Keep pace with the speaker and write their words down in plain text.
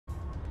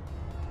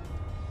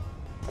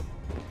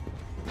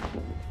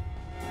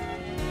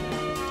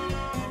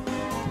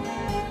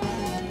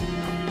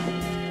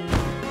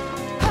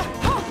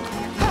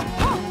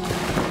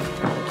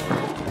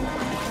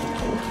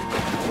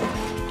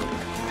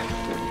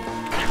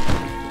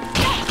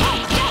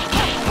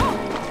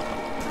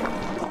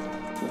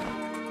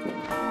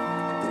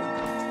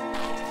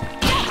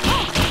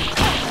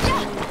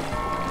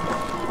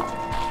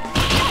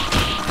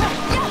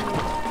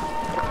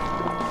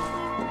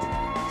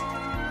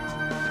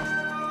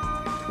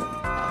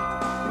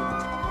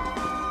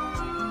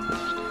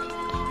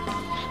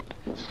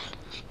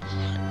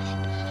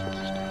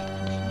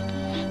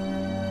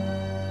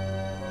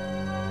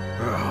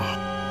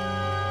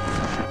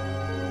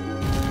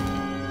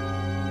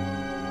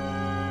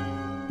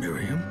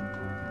Miriam?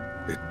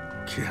 It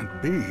can't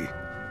be.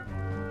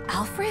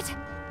 Alfred?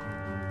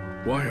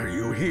 Why are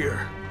you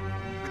here?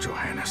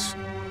 Johannes,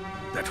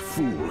 that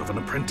fool of an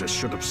apprentice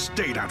should have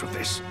stayed out of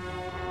this.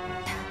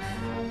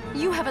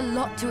 You have a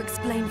lot to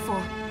explain for.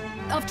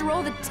 After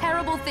all the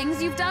terrible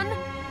things you've done?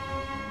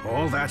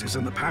 All that is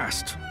in the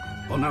past.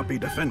 I'll not be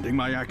defending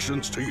my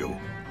actions to you.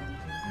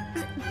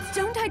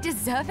 Don't I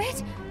deserve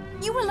it?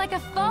 You were like a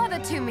father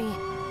to me.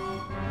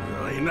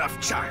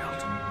 Enough,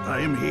 child. I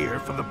am here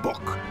for the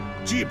book.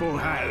 Jebel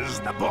has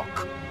the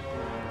book.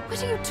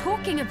 What are you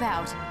talking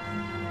about?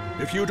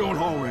 If you don't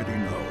already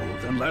know,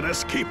 then let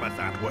us keep it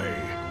that way.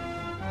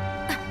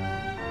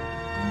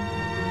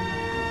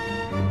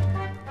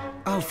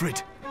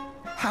 Alfred,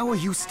 how are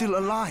you still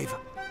alive?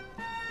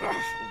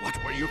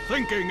 What were you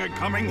thinking in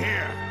coming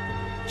here?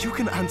 You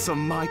can answer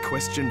my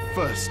question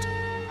first.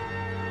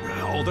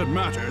 All that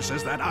matters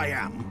is that I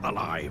am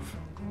alive.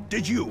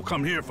 Did you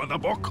come here for the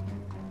book?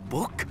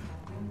 Book?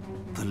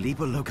 The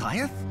Liber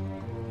Logaeth?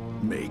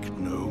 Make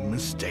no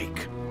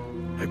mistake.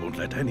 I won't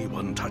let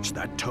anyone touch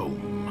that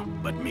tome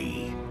but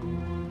me.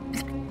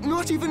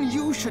 Not even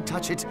you should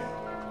touch it.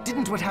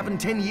 Didn't what happened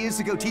 10 years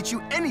ago teach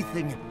you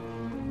anything?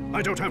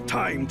 I don't have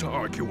time to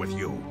argue with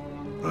you.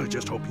 I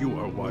just hope you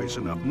are wise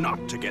enough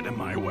not to get in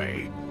my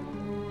way.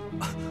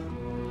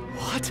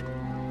 What?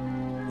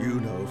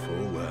 You know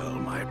full well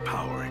my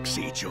power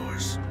exceeds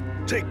yours.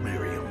 Take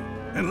Miriam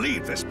and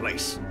leave this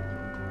place.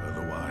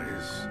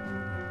 Otherwise,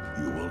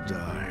 you will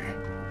die.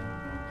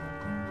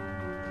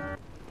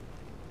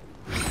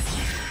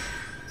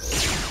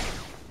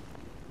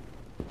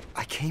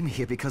 I came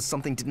here because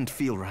something didn't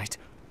feel right.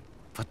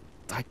 But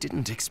I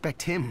didn't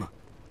expect him.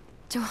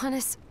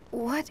 Johannes,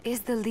 what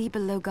is the Liber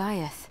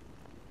Logaeth?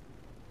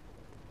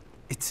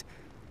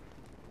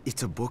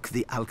 It's a book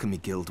the Alchemy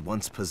Guild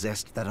once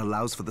possessed that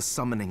allows for the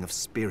summoning of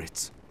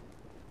spirits.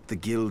 The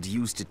Guild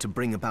used it to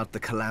bring about the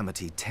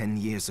calamity 10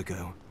 years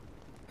ago.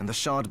 And the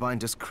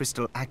Shardbinder's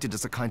crystal acted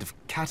as a kind of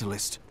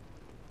catalyst.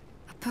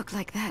 A book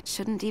like that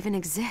shouldn't even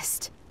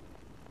exist.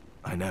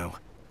 I know.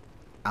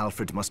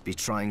 Alfred must be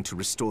trying to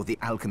restore the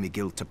Alchemy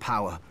Guild to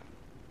power.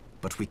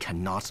 But we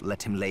cannot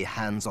let him lay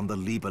hands on the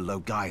Liber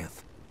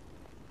Logaeth.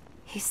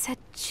 He said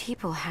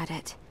Jebel had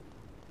it.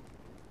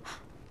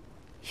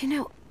 You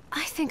know,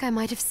 I think I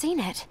might have seen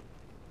it.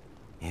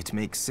 It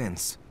makes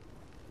sense,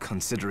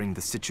 considering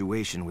the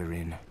situation we're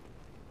in.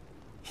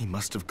 He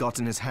must have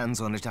gotten his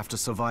hands on it after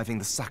surviving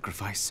the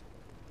sacrifice.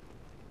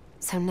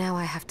 So now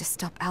I have to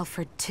stop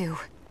Alfred too.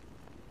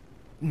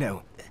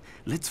 No,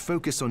 let's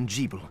focus on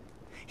Jebel.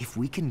 If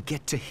we can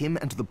get to him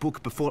and the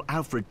book before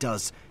Alfred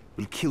does,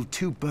 we'll kill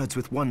 2 birds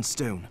with 1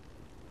 stone.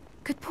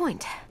 Good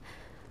point.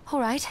 All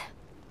right.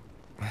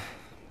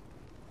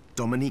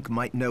 Dominique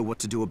might know what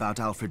to do about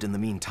Alfred in the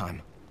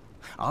meantime.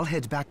 I'll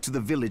head back to the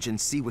village and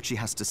see what she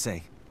has to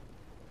say.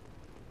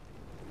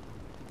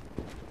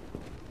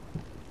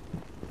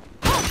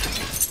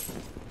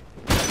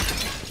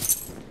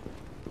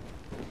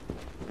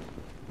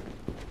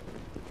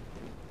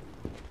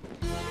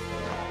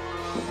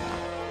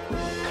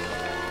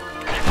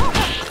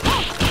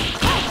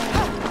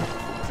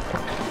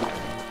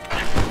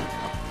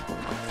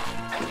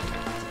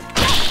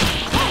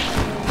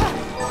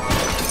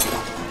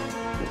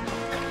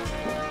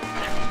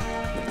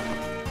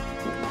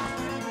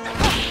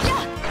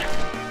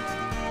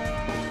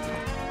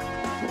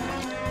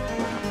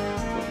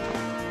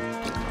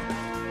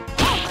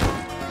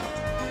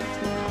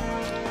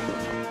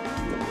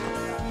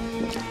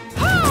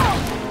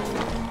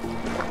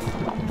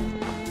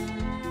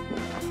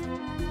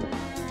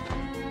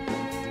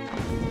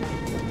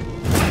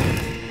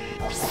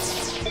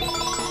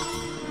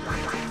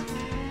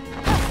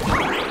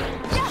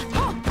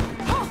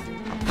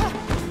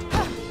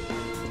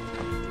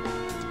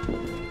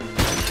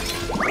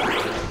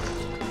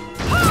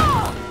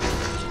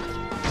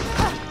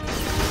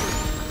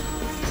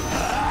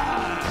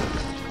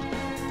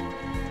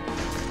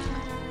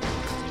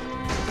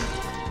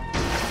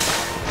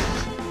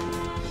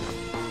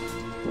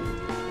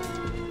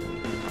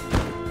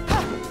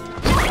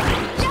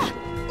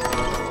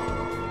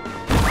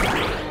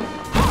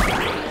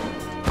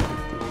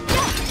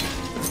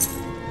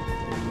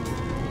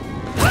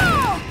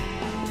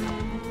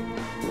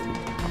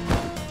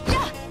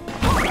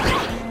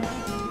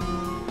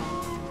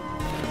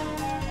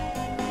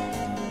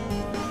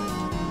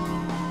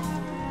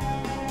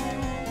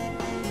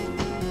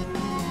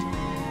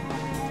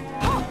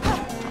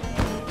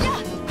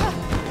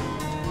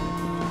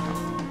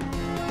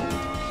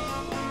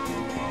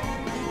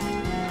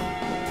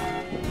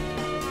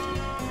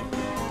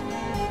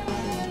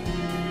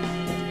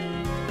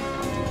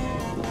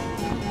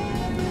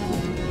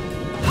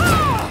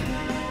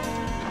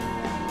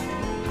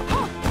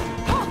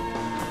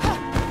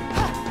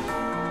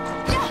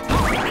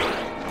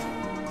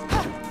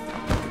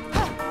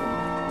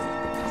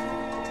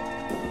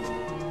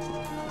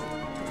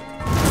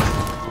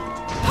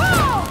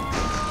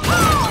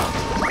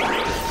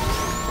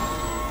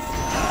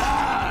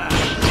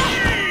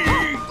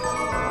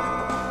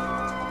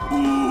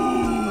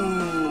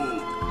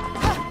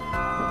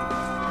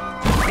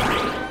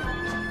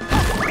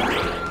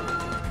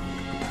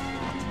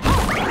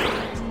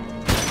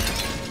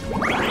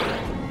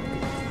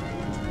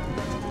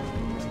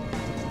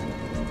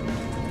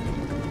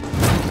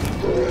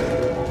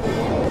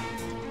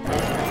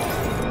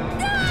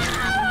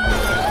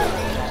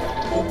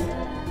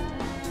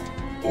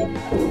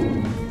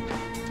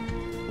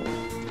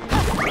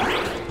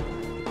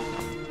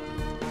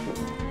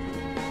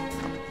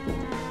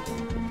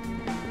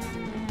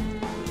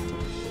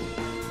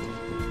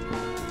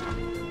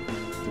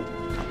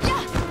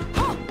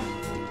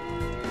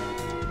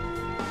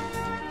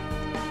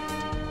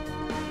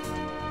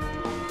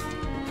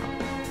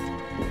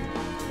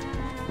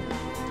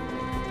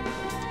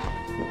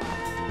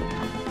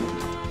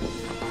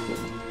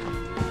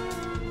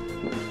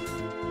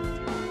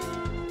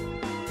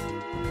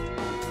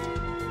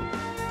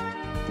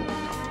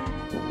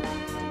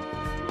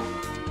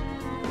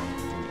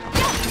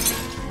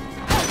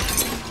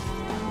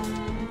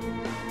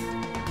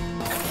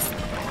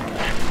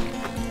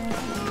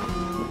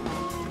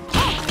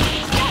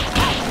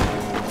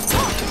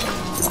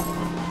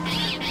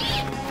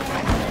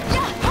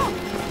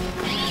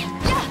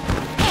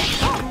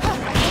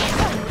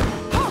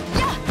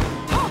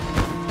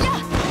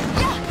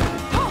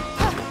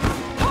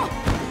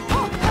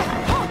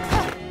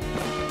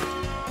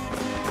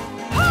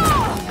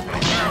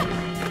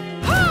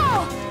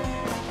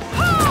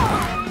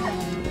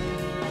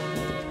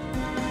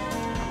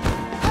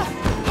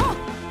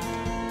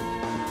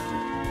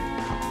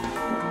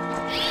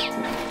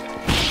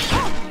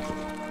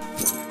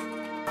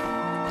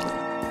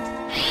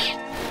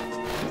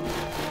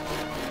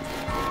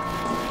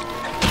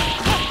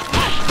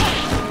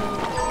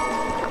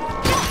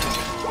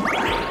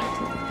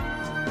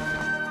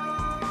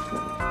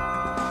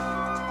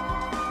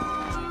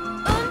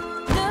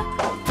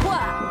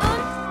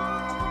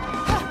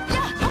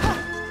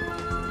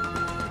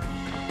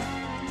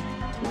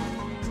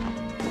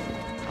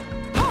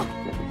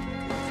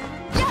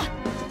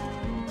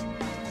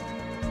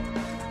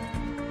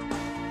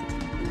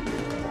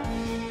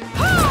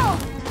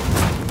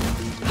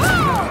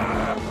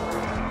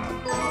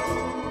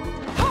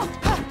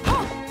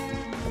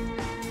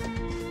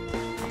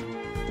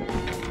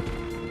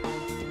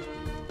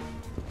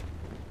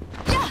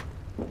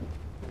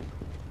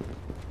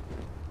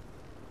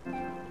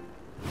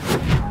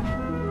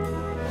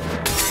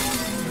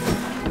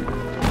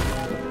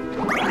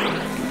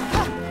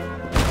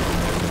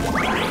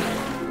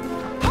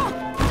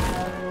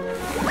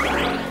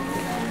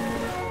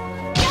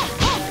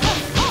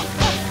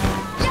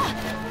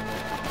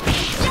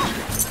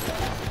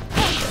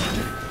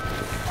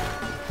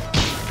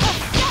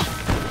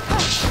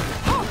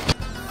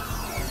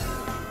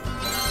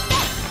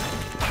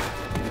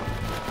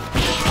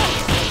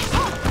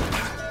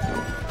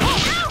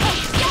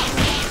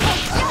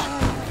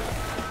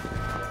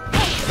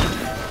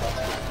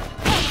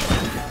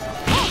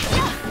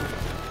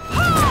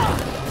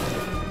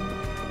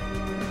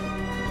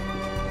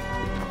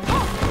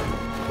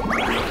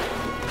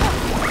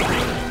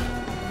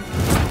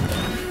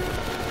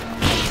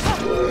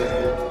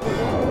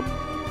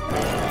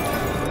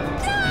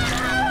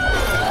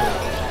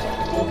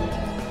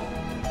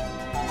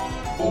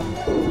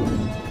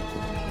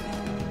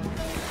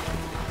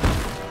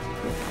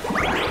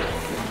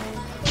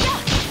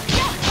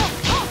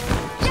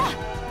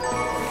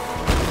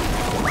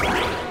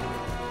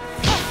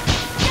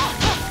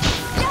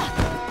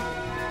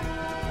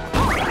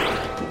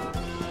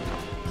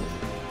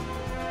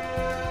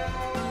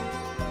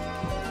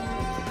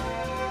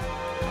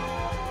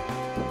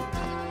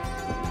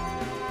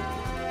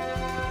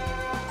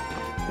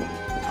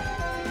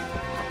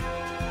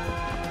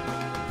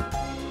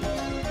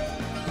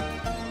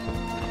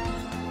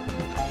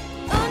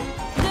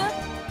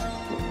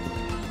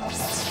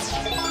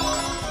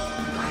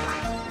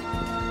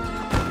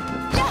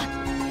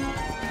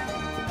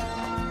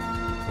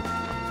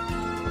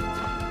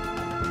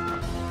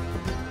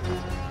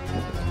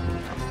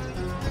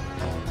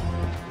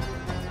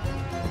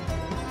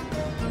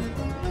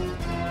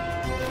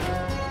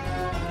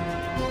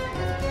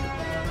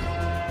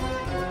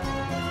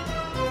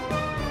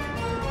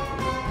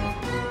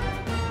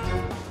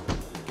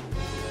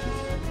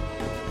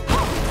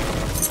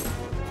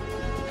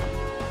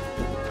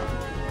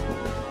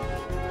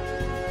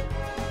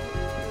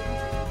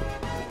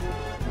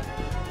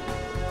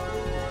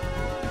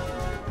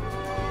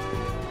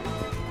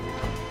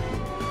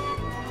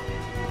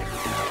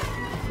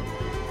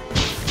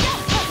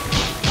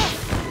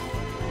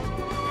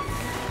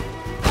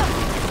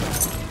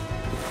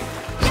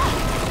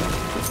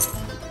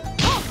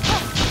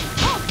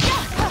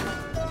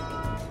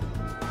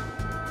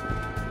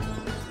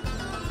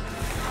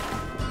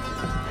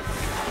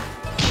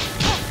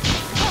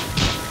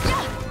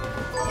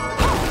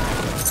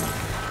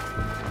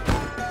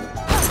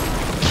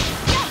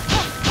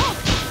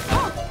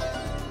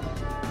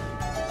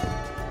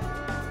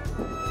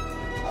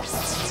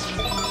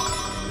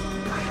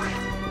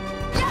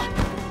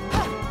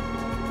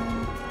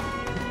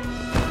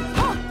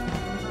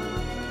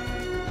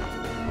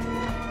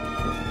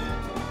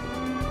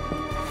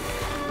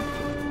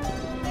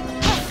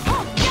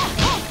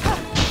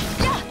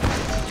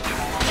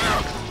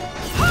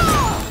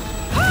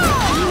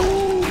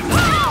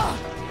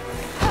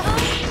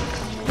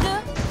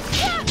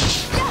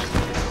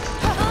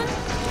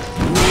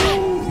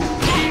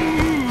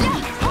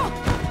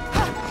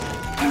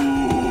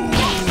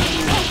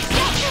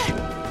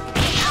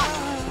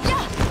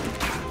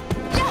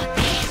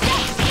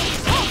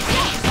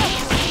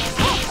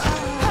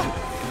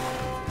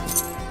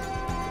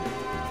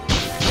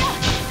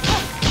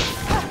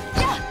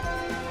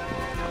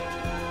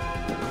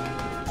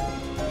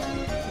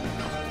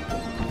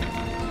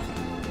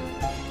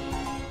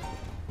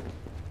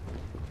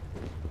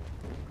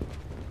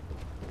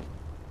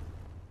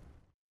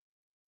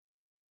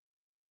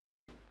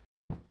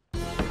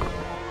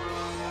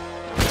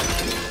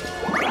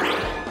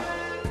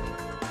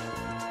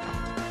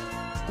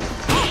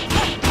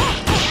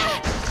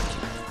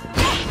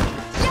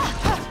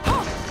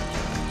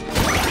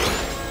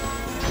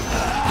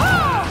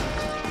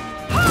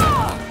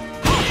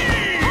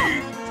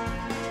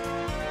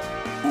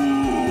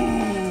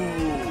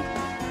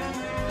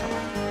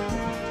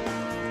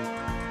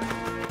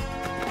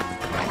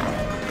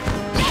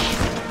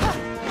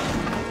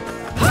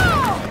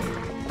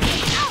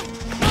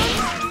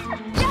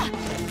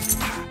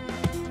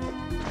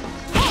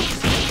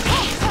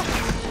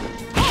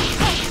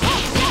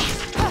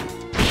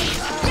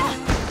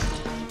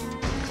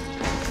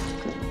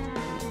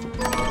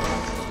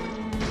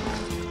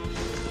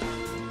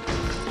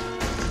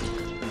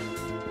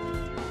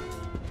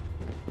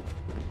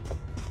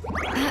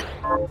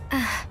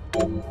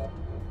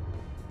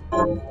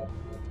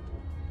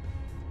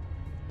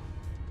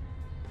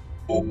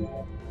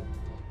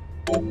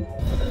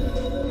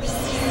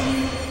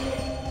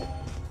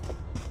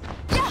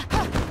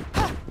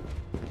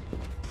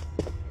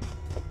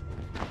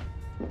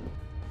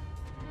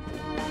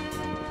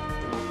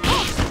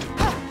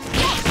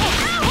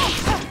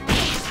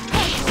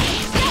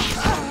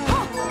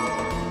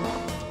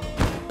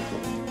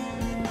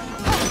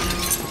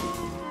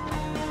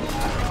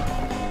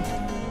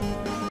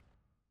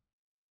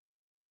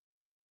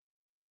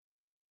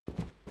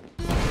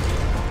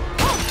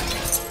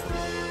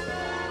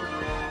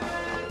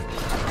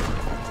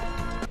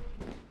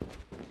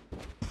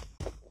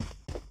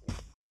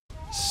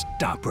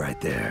 Stop right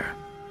there.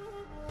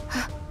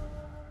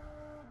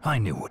 I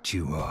knew what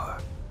you are.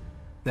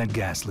 That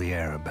ghastly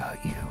air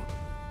about you.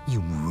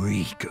 You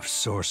reek of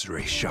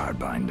sorcery,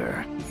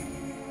 Shardbinder.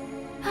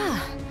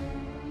 Ah,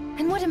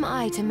 and what am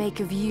I to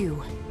make of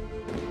you?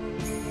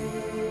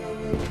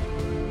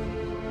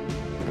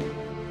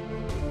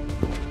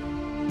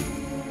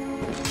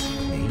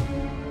 Me?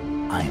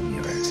 I am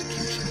your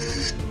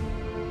executioner.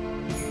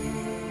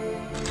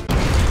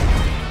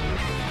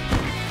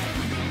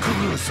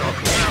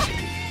 Crucible.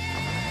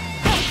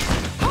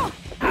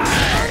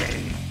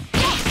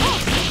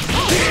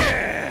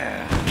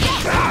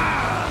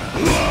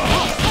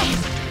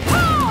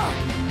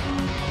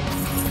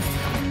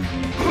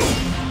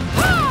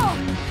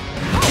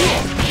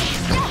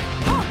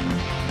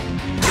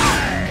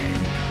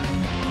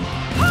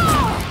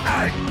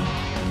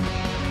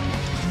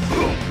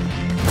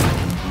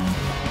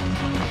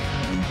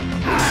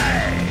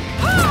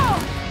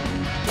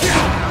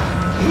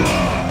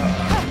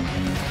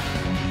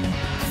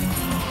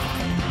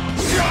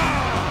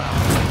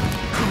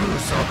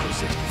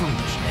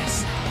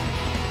 Foolishness.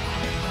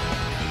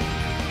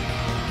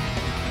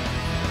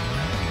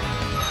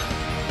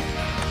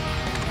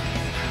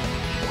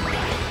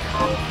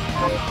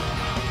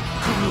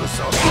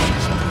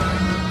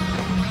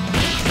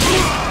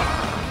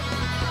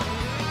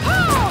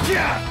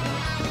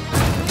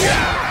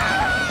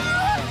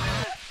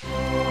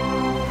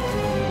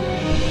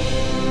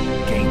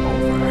 Game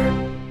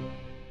over.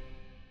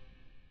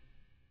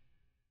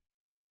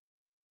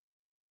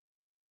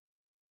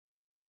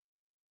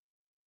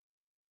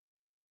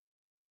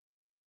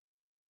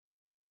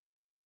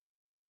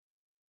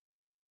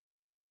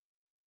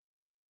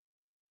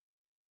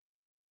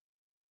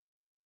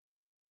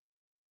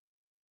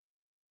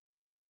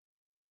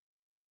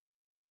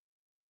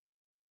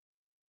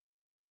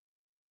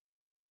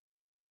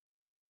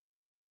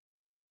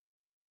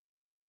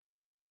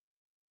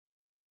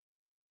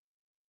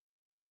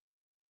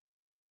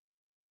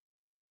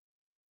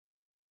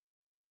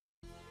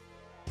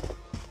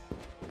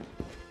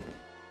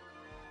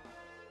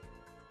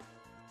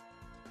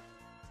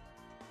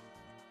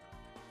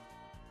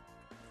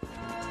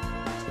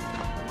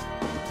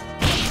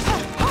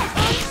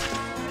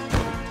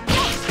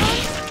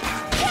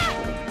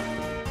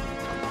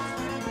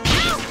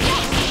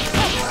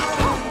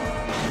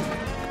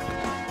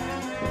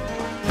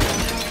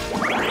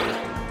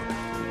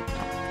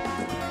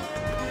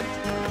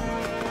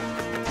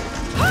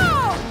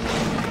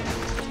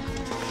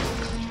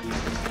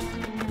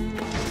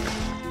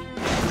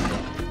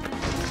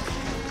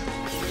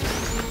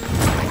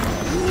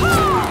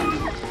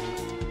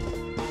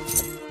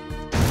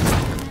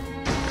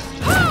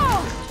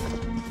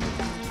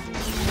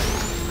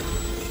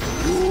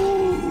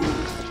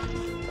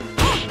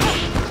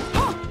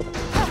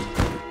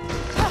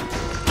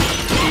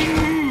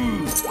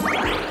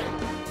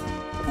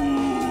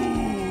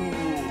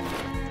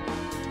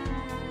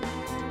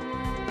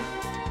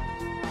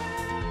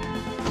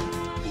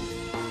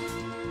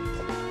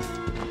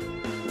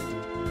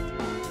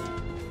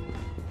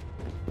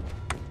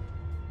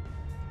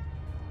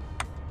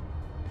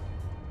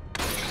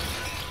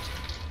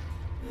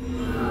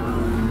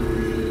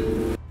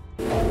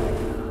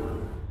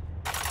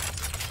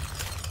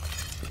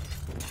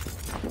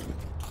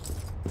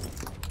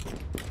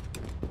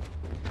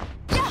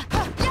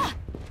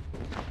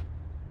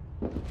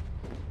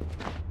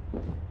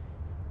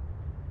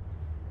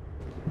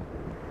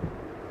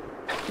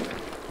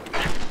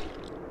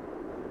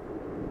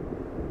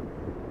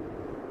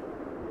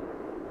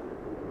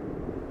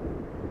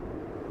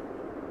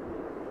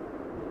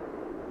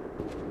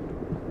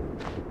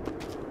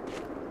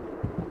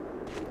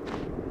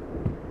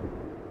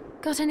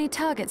 Got any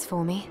targets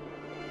for me?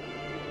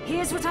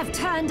 Here's what I've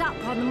turned up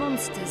on the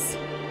monsters.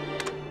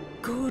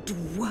 Good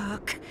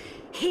work.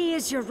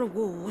 Here's your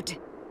reward.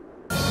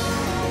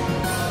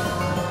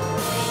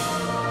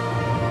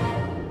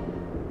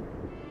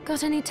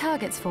 Got any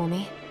targets for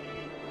me?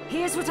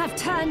 Here's what I've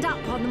turned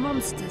up on the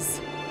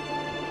monsters.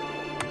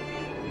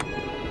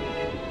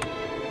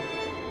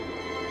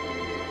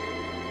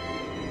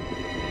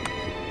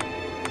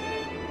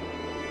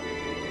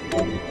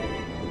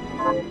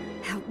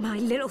 Help my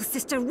little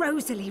sister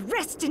Rosalie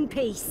rest in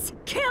peace.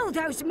 Kill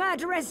those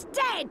murderers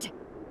dead!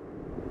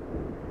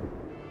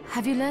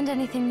 Have you learned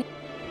anything new?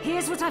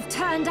 Here's what I've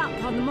turned up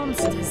on the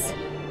monsters.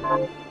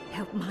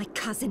 Help my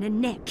cousin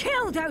Annette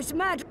kill those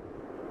murderers.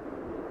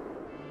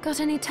 Got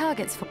any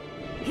targets for...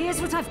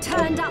 Here's what I've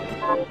turned up.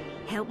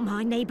 Help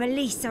my neighbor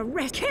Lisa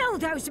kill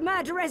those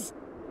murderers!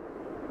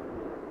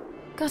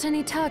 Got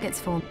any targets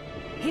for me?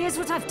 Here's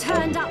what I've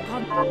turned up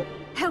on.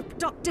 Help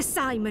Dr.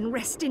 Simon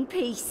rest in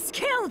peace.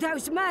 Kill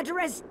those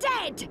murderers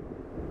dead!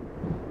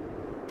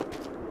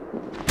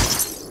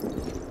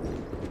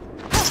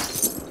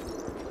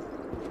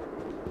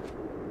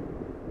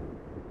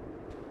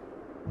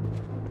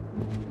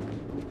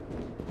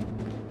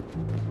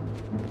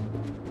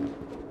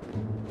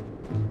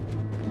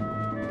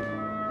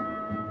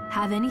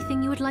 Have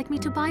anything you would like me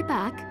to buy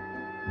back?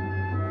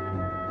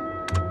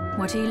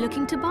 What are you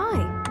looking to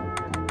buy?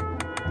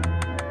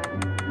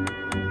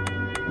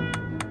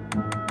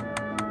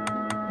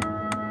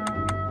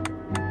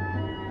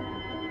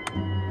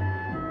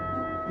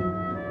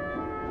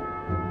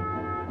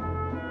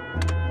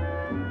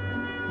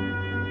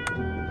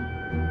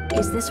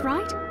 Is this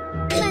right?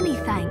 Many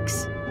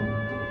thanks.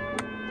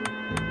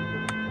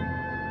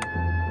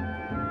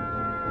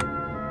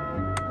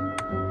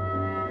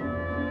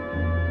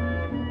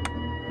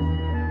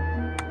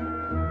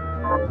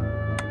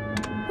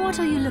 What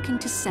are you looking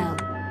to sell?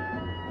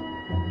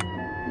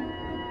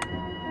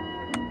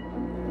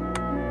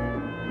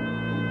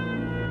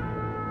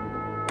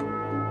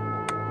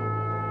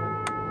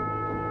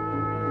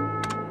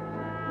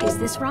 Is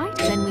this right?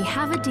 Then we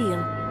have a deal.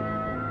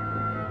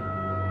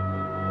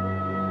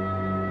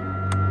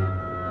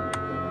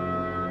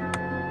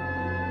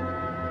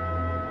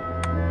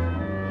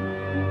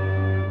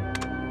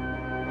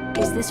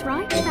 Is this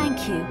right?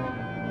 Thank you.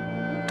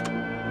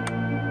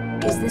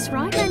 Is this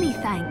right? Many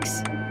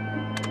thanks.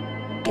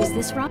 Is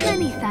this right?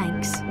 Many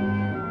thanks.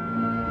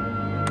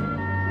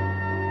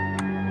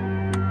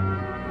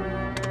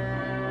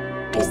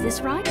 Is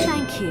this right?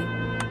 Thank you.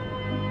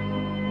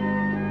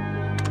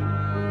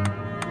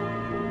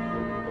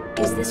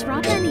 Is this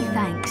right? Many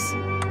thanks.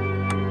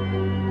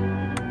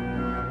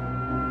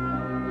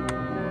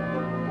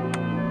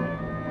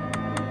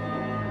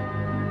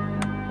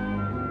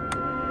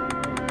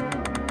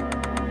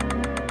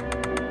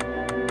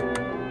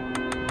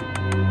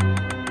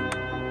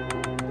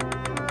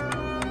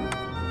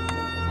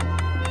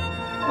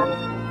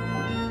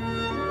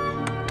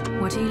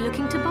 What are you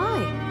looking to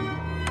buy?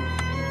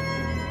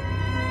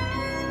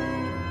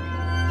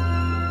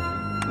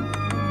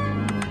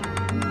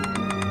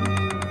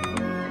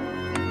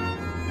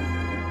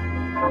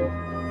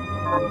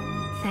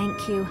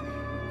 Thank you.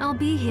 I'll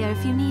be here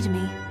if you need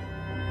me.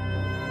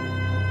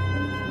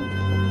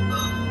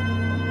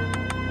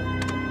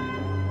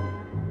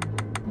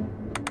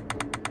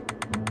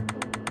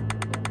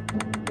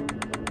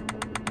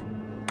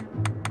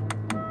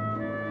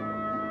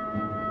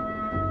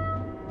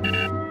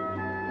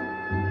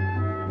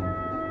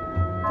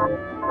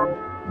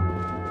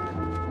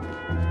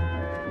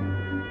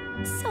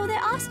 So there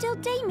are still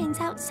demons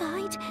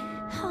outside.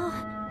 Oh,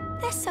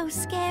 they're so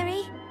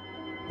scary.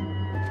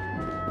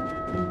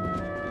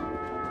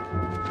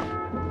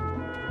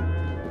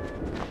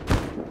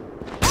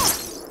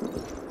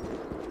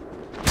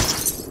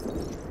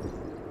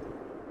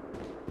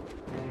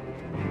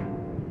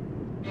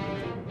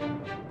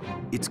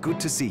 It's good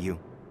to see you.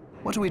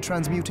 What are we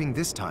transmuting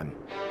this time?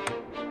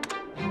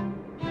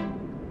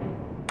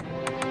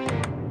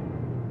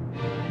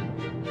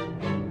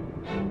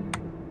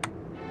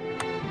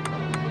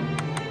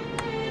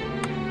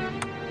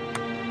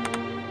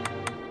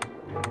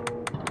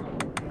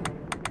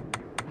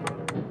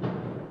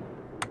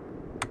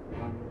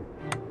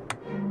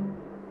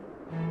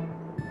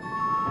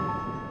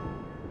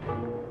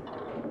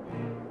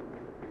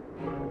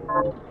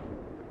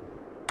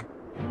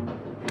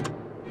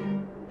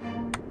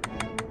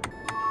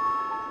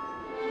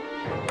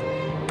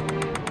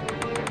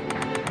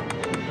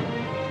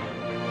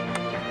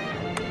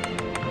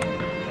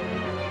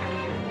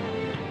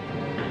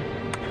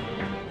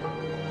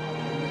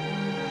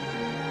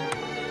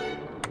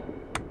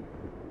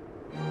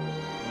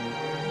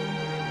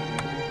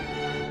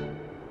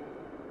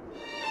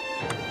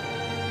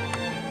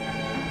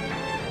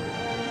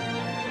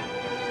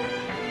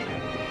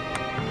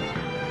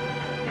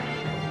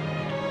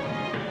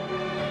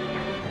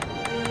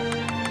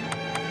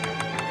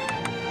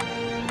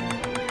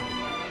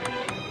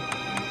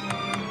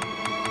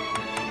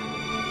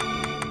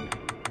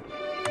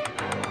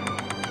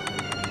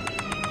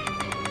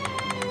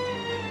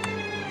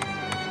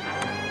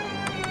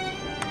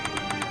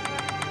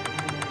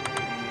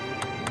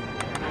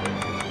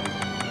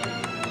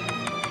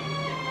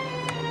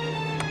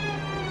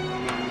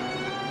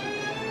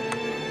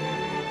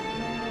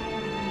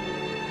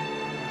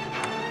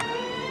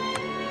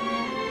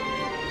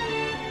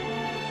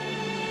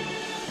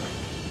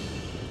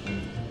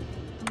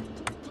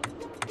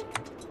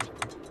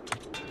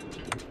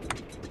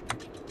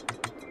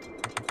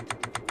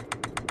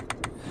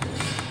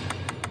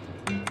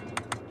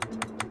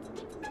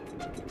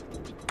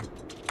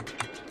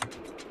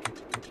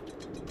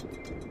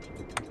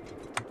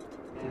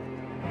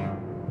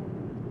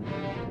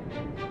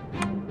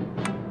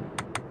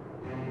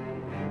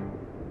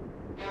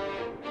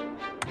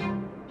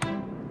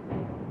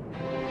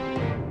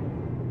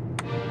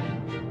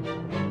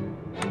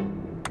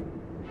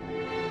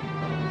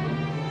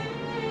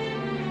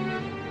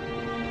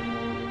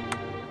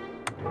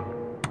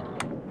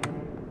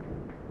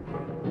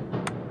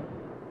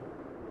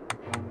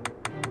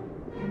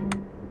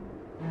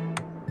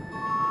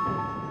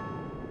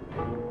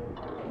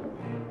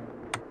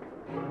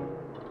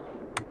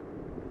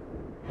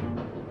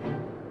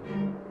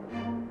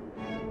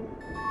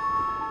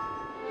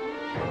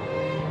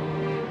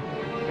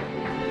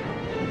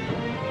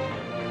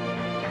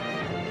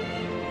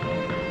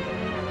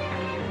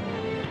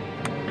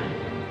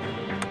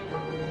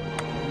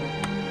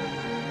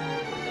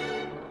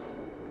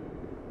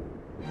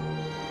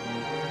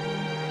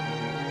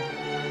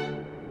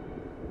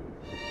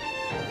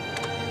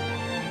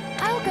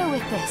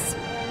 this.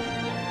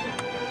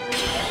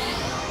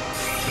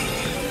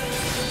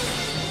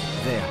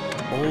 There,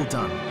 all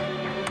done.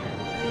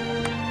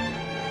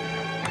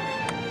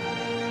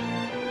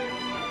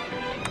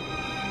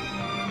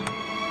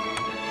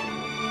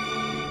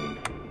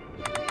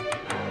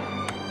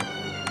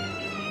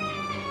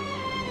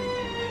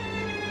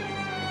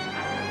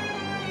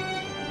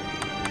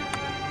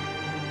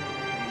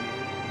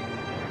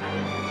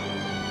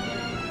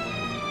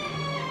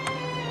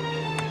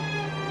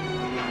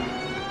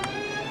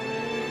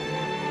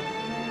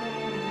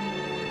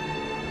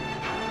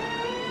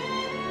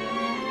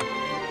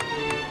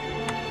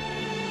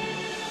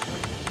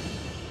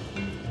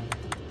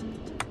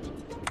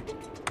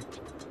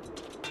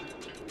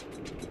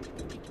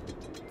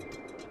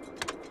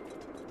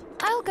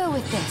 I'll go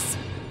with this.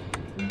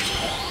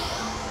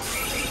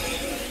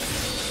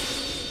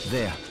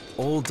 There,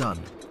 all done.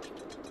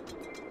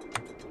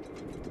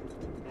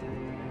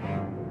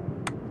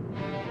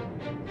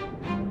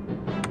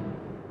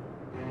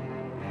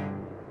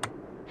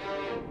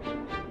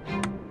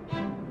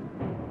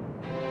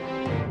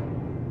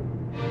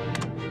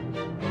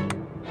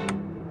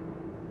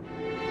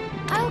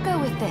 I'll go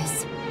with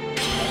this.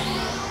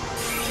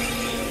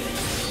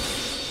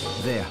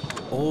 There,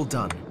 all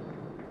done.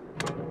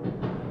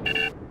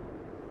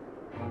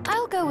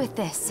 I'll go with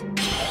this.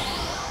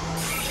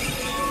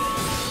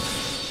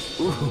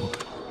 Ooh,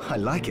 I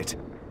like it.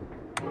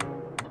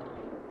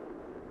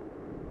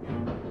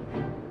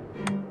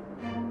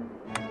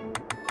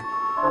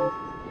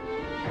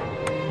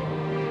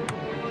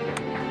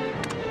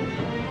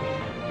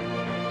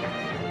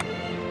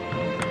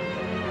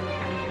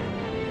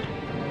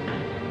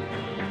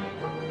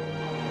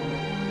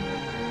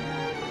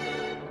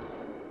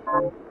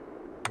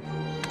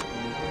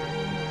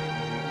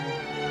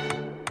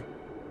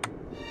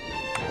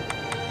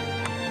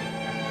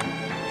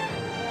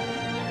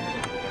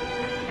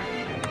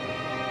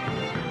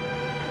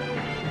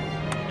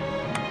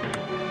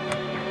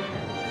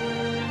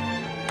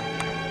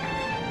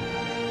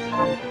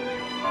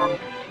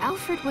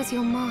 Alfred was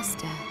your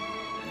master.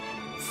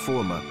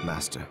 Former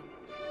master.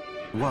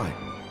 Why?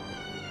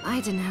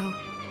 I don't know.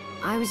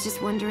 I was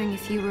just wondering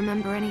if you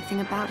remember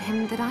anything about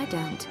him that I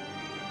don't.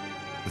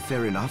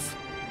 Fair enough.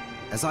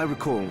 As I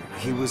recall,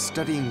 he was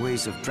studying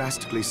ways of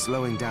drastically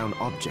slowing down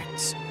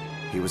objects.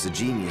 He was a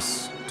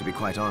genius, to be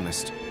quite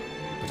honest,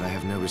 but I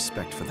have no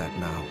respect for that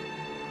now.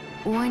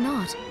 Why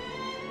not?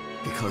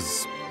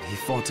 Because he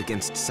fought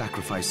against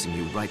sacrificing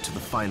you right to the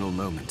final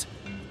moment.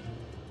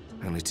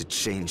 Only to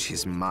change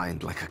his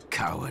mind like a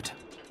coward.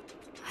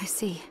 I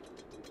see.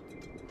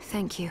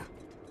 Thank you.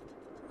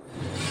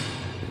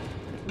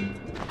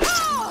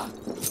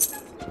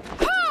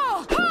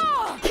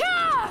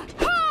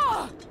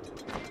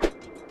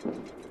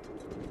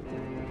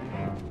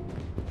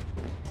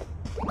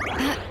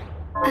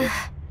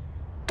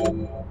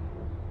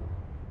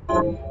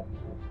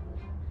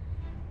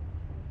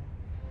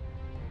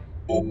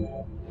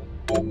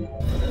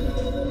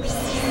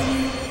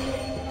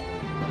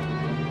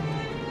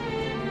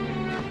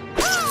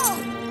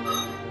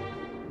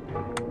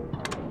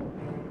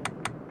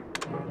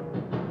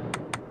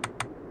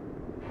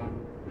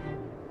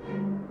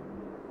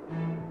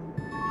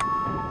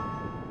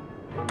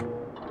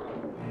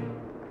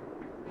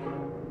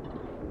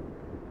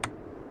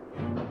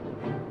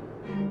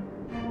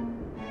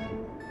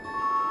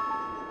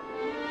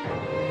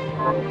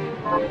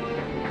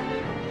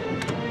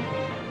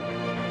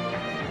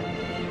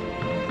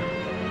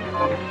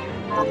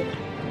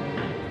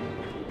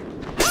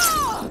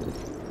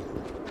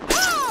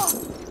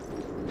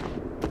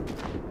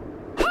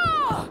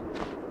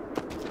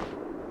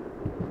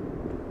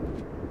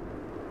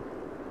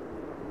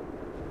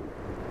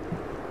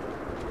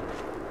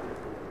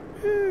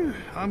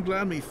 I'm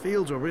glad me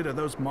fields are rid of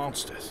those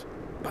monsters.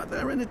 But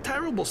they're in a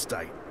terrible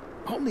state.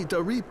 I'll need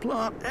to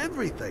replant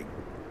everything.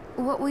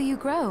 What will you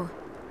grow?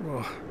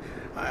 Well,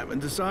 I haven't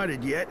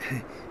decided yet.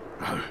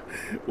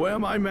 Where are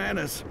my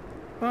manners?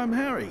 I'm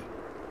Harry.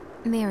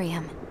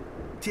 Miriam.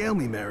 Tell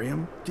me,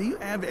 Miriam, do you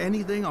have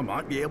anything I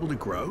might be able to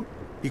grow?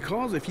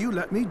 Because if you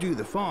let me do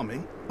the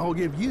farming, I'll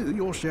give you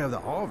your share of the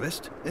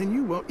harvest, and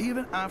you won't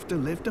even have to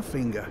lift a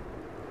finger.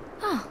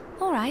 Oh,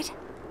 all right.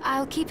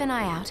 I'll keep an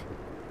eye out.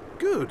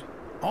 Good.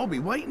 I'll be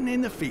waiting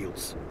in the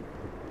fields.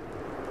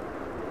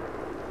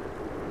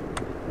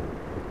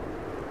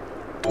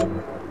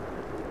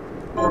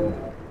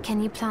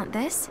 Can you plant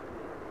this?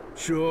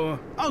 Sure,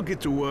 I'll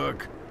get to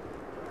work.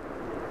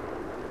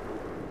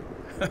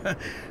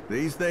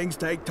 These things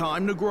take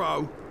time to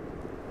grow.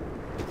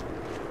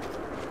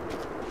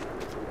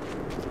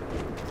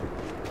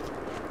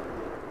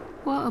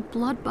 What a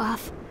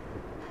bloodbath.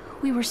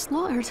 We were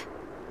slaughtered.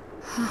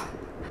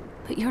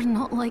 But you're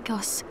not like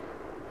us.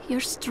 You're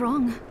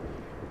strong.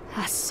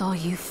 I saw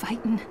you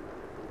fighting.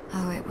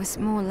 Oh, it was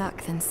more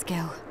luck than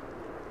skill.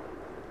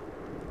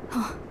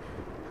 Oh,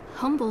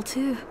 humble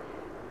too.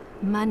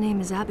 My name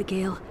is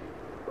Abigail.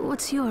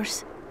 What's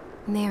yours?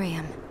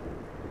 Miriam.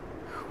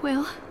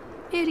 Well,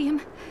 Miriam,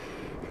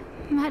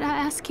 might I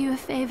ask you a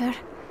favor?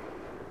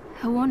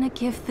 I want to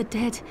give the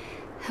dead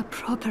a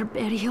proper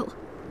burial.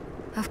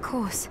 Of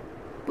course.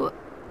 But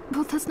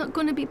that's not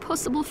going to be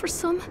possible for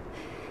some.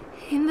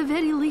 In the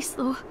very least,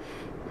 though,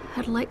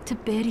 I'd like to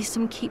bury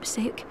some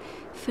keepsake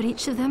for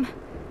each of them.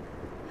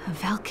 A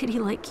Valkyrie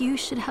like you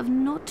should have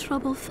no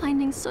trouble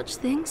finding such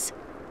things.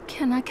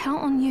 Can I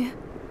count on you?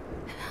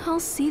 I'll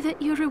see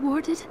that you're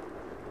rewarded.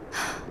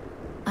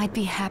 I'd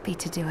be happy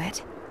to do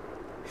it.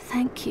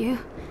 Thank you.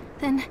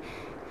 Then,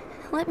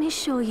 let me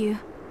show you.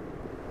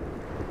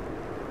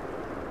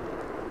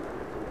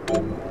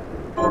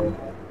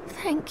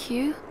 Thank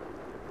you.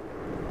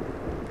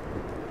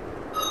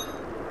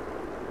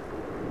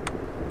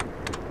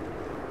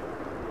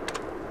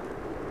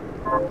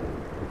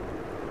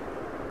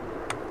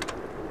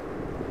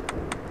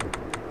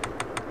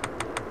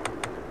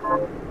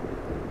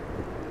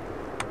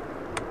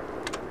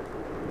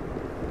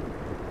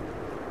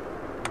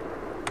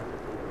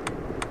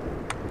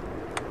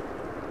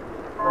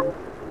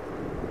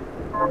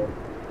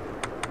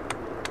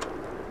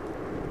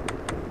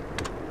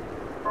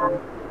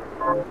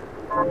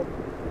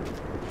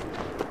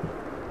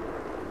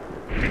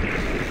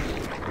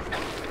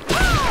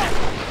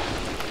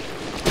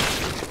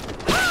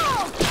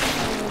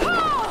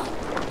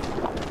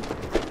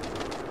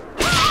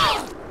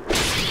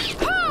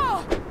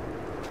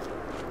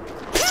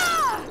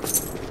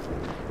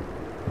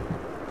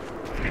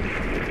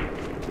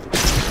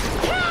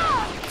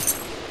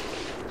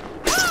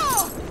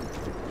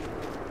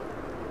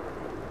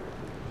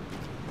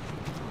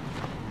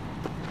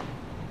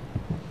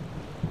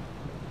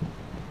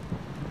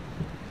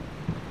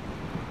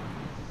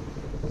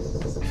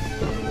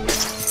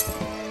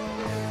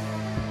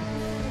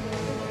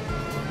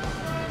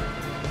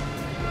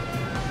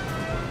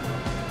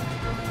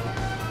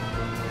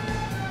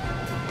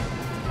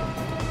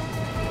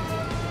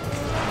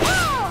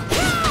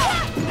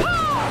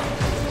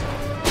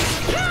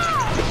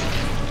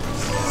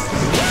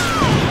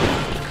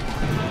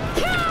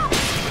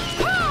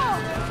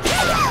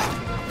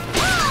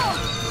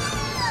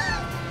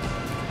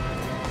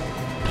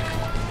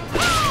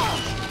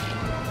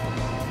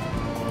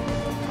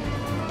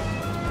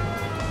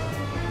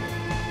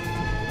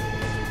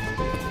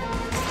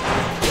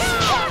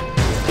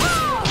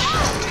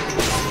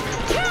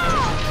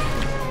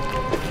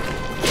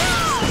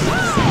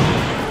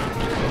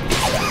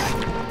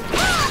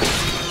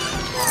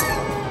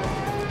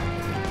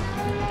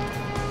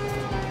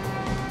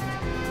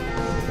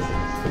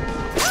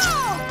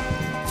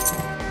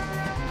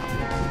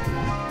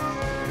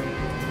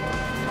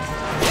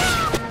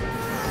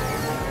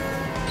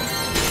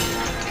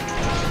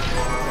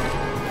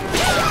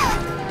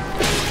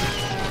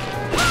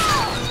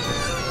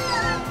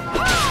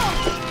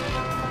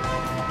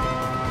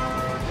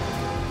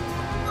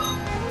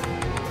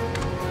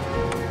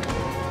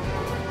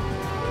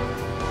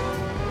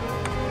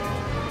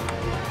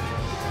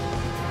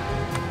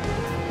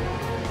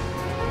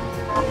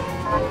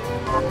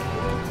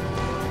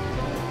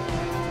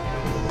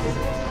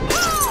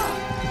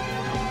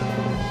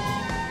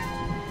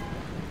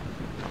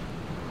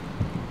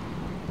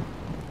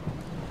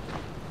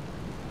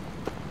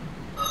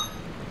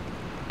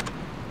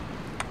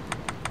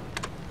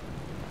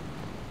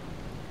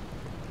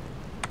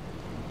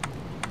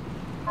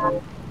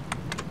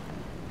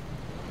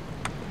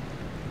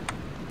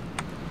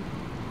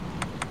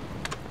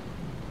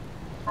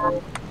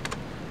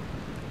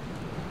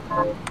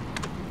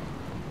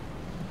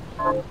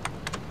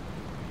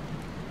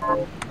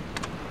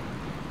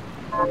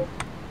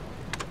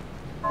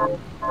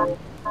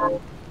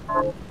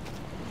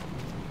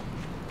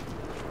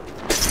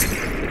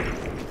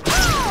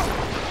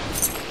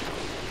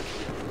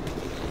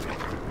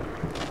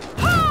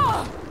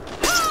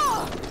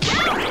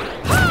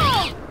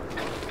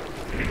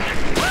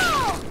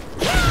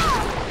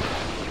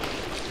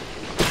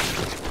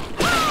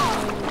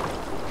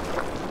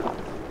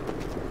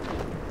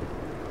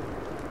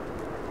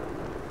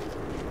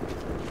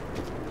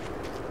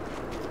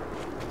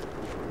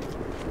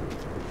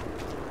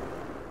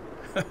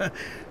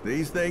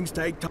 These things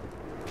take time.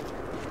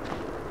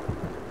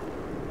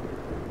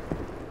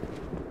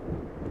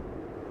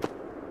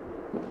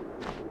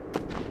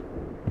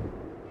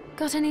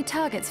 Got any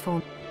targets for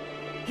me?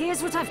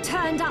 Here's what I've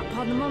turned up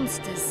on the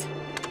monsters.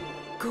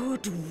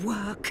 Good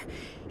work.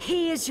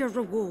 Here's your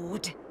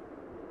reward.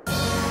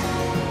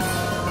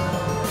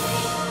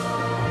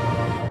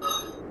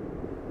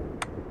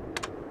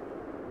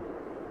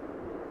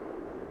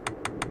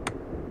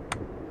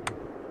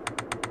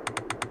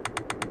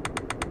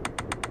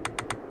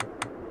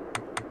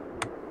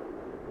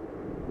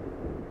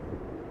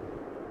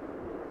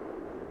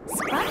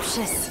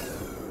 Scrumptious.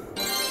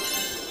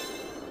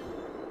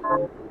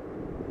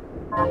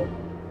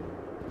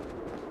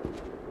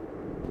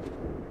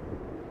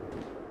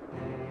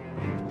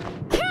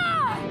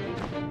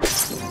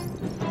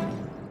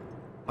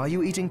 Are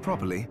you eating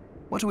properly?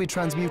 What are we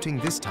transmuting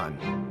this time?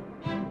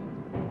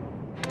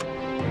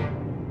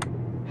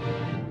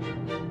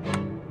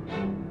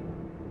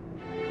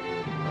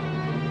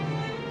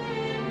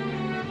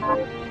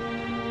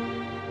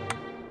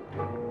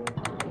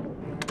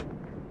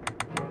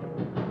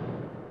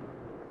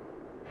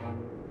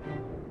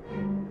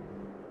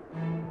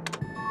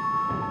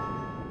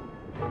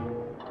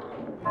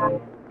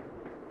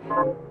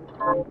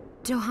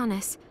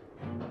 Johannes,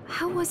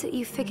 how was it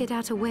you figured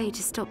out a way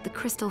to stop the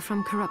crystal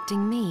from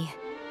corrupting me?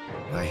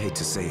 I hate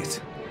to say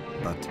it,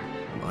 but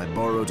I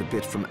borrowed a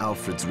bit from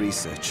Alfred's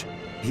research.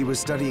 He was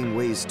studying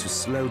ways to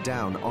slow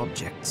down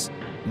objects.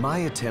 My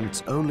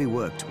attempts only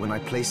worked when I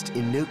placed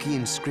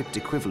Enochian script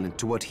equivalent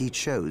to what he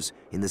chose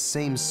in the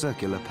same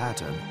circular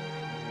pattern.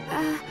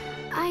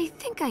 I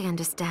think I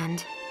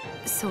understand.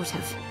 Sort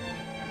of.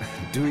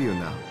 Do you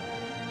now?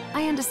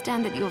 I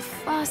understand that you're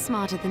far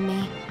smarter than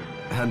me.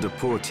 And a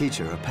poor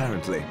teacher,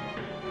 apparently.